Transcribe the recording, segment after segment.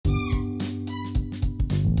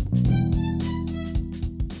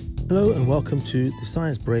Hello and welcome to the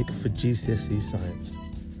Science Break for GCSE Science.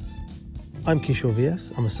 I'm Kishore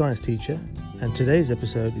VS, I'm a science teacher, and today's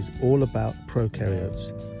episode is all about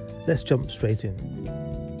prokaryotes. Let's jump straight in.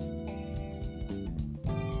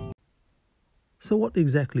 So what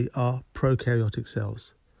exactly are prokaryotic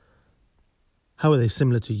cells? How are they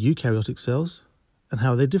similar to eukaryotic cells? And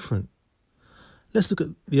how are they different? Let's look at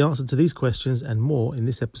the answer to these questions and more in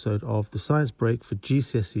this episode of the Science Break for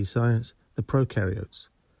GCSE Science, the prokaryotes.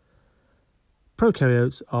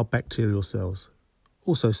 Prokaryotes are bacterial cells,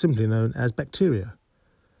 also simply known as bacteria.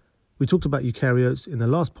 We talked about eukaryotes in the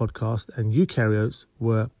last podcast, and eukaryotes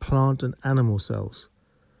were plant and animal cells.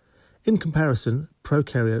 In comparison,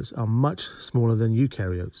 prokaryotes are much smaller than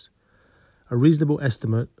eukaryotes. A reasonable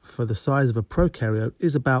estimate for the size of a prokaryote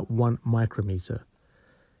is about 1 micrometer.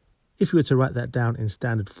 If you were to write that down in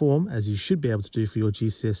standard form, as you should be able to do for your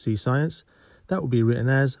GCSE science, that would be written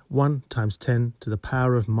as 1 times 10 to the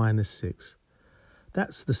power of minus 6.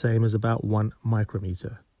 That's the same as about 1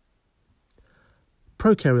 micrometer.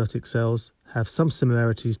 Prokaryotic cells have some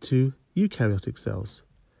similarities to eukaryotic cells.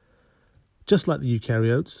 Just like the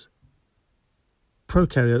eukaryotes,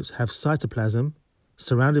 prokaryotes have cytoplasm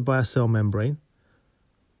surrounded by a cell membrane.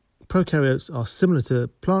 Prokaryotes are similar to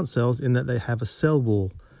plant cells in that they have a cell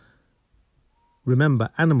wall.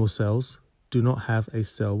 Remember, animal cells do not have a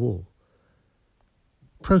cell wall.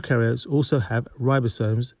 Prokaryotes also have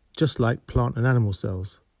ribosomes, just like plant and animal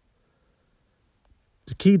cells.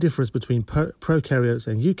 The key difference between prokaryotes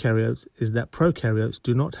and eukaryotes is that prokaryotes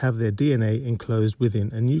do not have their DNA enclosed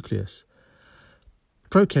within a nucleus.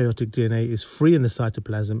 Prokaryotic DNA is free in the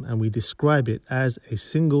cytoplasm, and we describe it as a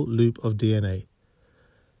single loop of DNA.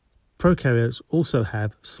 Prokaryotes also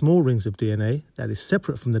have small rings of DNA that is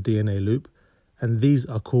separate from the DNA loop, and these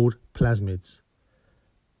are called plasmids.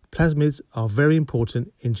 Plasmids are very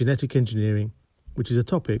important in genetic engineering, which is a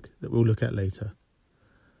topic that we'll look at later.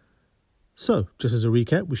 So, just as a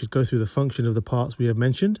recap, we should go through the function of the parts we have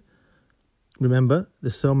mentioned. Remember, the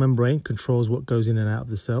cell membrane controls what goes in and out of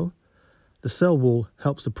the cell. The cell wall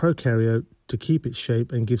helps the prokaryote to keep its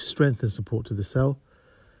shape and gives strength and support to the cell.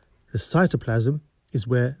 The cytoplasm is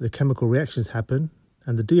where the chemical reactions happen,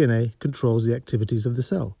 and the DNA controls the activities of the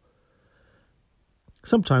cell.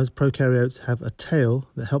 Sometimes prokaryotes have a tail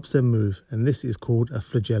that helps them move, and this is called a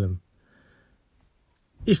flagellum.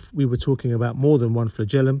 If we were talking about more than one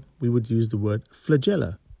flagellum, we would use the word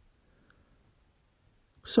flagella.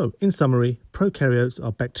 So, in summary, prokaryotes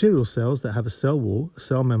are bacterial cells that have a cell wall, a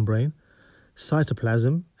cell membrane,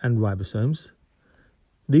 cytoplasm, and ribosomes.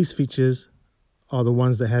 These features are the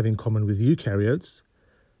ones they have in common with eukaryotes.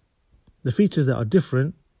 The features that are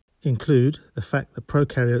different include the fact that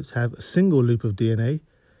prokaryotes have a single loop of DNA,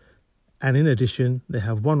 and in addition, they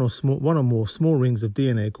have one or more small rings of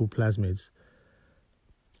DNA called plasmids.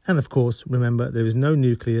 And of course, remember, there is no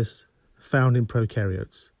nucleus found in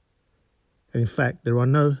prokaryotes. And in fact, there are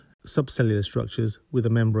no subcellular structures with a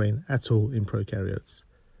membrane at all in prokaryotes.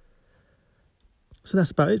 So that's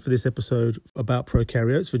about it for this episode about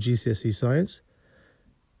prokaryotes for GCSE Science.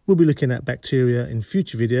 We'll be looking at bacteria in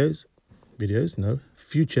future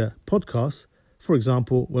future podcasts, for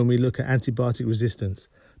example, when we look at antibiotic resistance.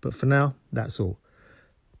 But for now, that's all.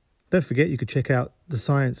 Don't forget, you could check out the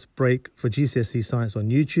Science Break for GCSE Science on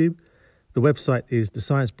YouTube. The website is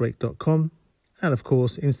thesciencebreak.com. And of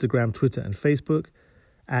course, Instagram, Twitter and Facebook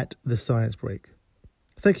at The Science Break.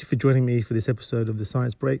 Thank you for joining me for this episode of The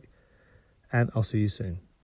Science Break, and I'll see you soon.